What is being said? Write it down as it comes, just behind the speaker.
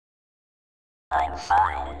I'm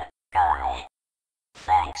fine, guy.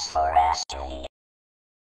 Thanks for asking.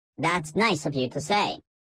 That's nice of you to say.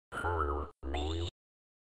 Who, me?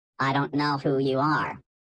 I don't know who you are.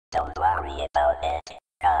 Don't worry about it,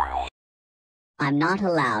 guy. I'm not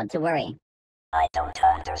allowed to worry. I don't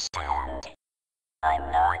understand. I'm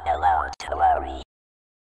not allowed to worry.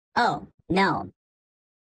 Oh, no.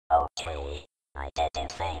 Okay, I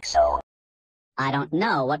didn't think so. I don't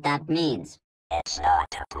know what that means. It's not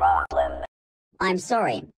a problem. I'm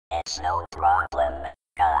sorry. It's no problem,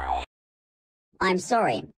 guy. I'm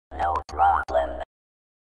sorry. No problem.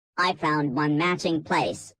 I found one matching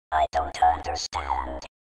place. I don't understand.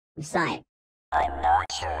 Sigh. I'm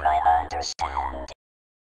not sure I understand.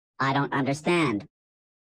 I don't understand.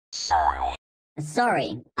 Sigh.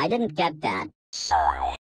 Sorry, I didn't get that.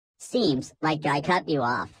 Sigh. Seems like I cut you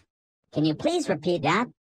off. Can you please repeat that?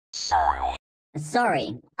 Sigh.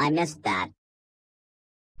 Sorry, I missed that.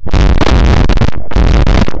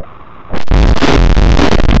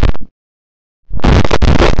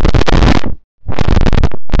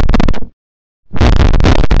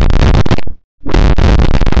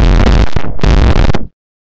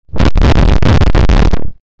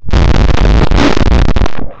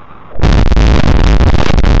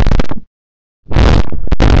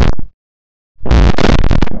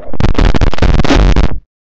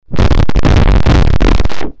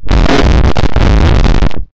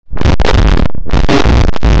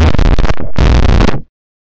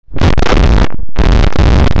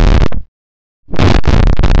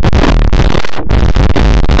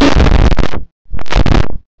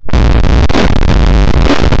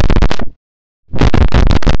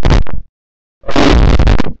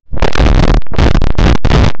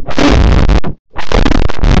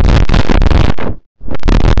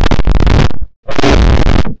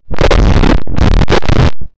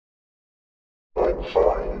 I'm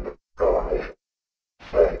fine, guy.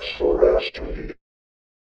 Thanks for asking.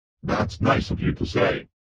 That's nice of you to say.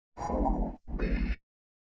 Who, me?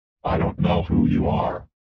 I don't know who you are.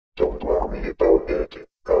 Don't worry about it,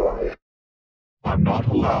 guy. I'm not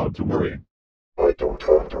allowed to worry. I don't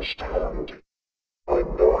understand.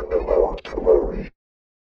 I'm not allowed to worry.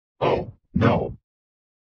 Oh, no.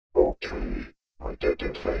 Okay, I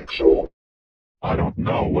didn't think so. I don't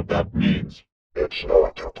know what that means. It's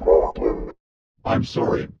not a problem. I'm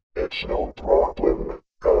sorry. It's no problem,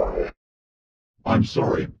 guy. I'm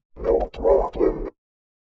sorry. No problem.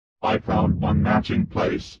 I found one matching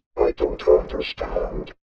place. I don't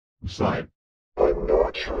understand. Sigh. I'm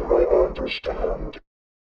not sure I understand.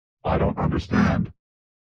 I don't understand.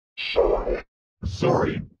 Sigh.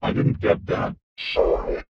 Sorry, I didn't get that.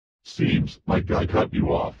 Sigh. Seems like I cut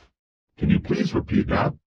you off. Can you please repeat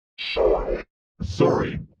that? Sigh.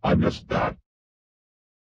 Sorry, I missed that.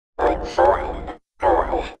 I'm fine,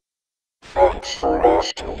 guy. Thanks for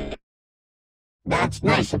asking. That's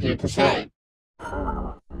nice of you to say.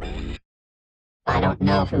 Who, me? I don't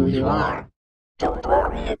know who you are. Don't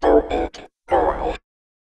worry about it, guy.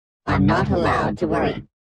 I'm not allowed to worry.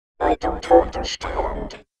 I don't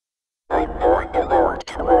understand. I'm not allowed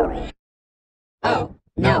to worry. Oh,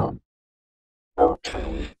 no.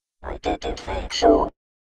 Okay, I didn't think so.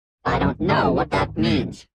 I don't know what that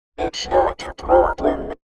means. It's not a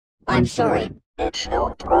problem. I'm sorry. It's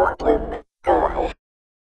no problem, guy.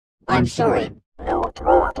 I'm sorry. No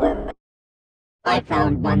problem. I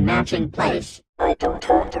found one matching place. I don't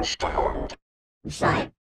understand.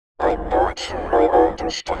 Sigh. I'm not sure I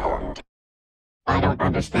understand. I don't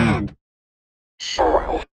understand.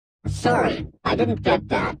 Sigh. Sorry, I didn't get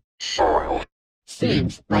that. Sigh.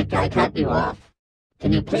 Seems like I cut you off.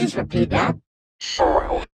 Can you please repeat that?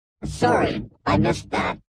 Sigh. Sorry, I missed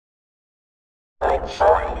that. I'm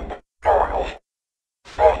fine, guy.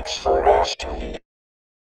 Thanks for asking.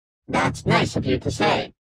 That's nice of you to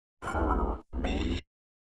say. Who, me?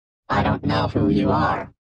 I don't know who you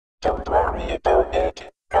are. Don't worry about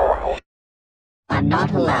it, guy. I'm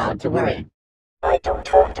not allowed to worry. I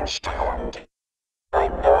don't understand.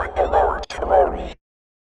 I'm not allowed to worry.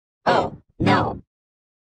 Oh, no.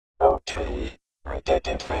 Okay, I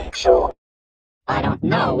didn't think so. I don't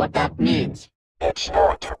know what that means. It's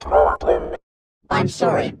not a problem. I'm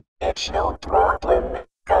sorry. It's no problem,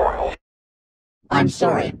 guy. I'm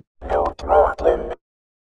sorry. No problem.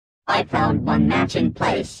 I found one matching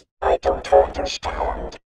place. I don't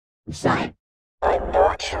understand. Sigh. I'm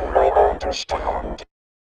not sure I understand.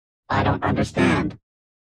 I don't understand.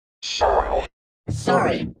 Sigh.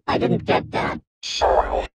 Sorry, I didn't get that.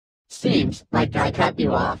 Sigh. Seems like I cut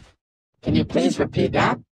you off. Can you please repeat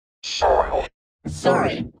that? Sigh.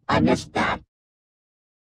 Sorry, I missed that.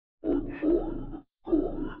 I'm fine,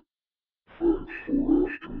 guy. Thanks for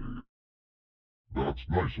asking. That's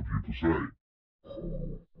nice of you to say.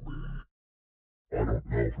 I don't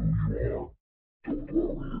know who you are. Don't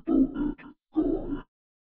worry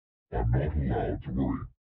about it, guy.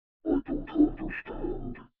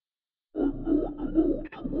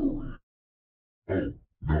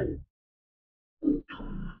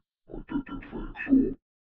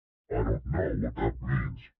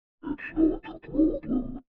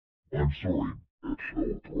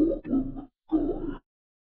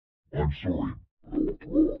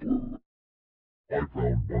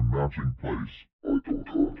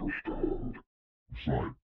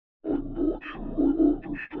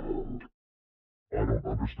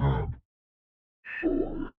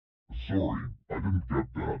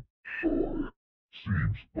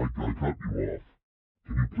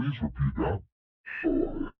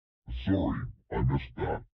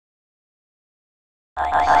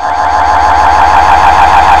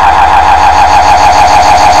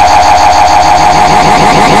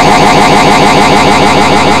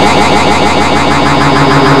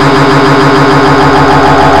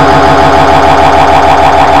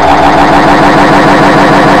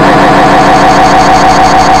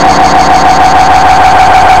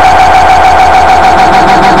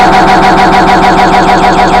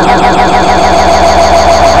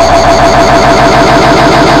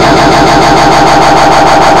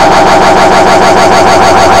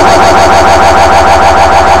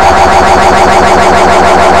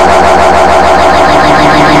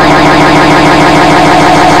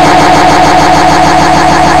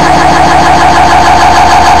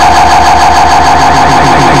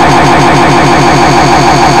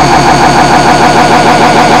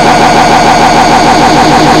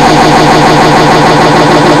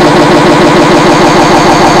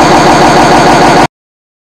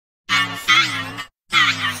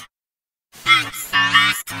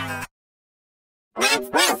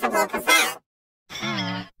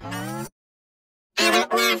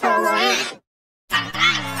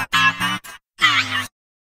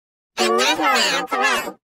 I'm not allowed to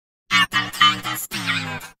worry. I don't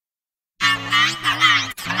understand. I'm not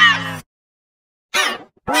allowed to worry. Oh,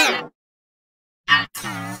 no.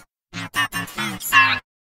 Okay, I didn't think so. I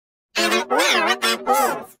don't know what that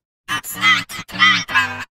means. It's not a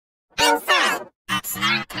problem. I'm sorry. It's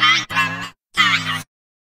no problem, guy.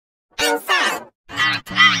 I'm sorry. No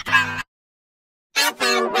problem. I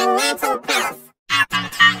found one matching place. I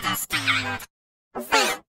don't understand.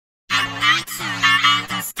 Sigh. I'm not sure I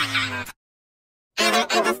understand. I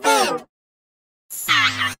don't understand.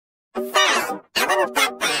 Sigh. Sorry, I didn't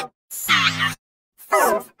get that. Sigh.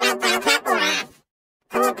 Seems like I cut you off.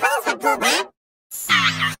 Can you please repeat that?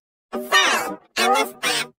 Sigh. Sorry, I missed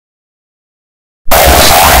that.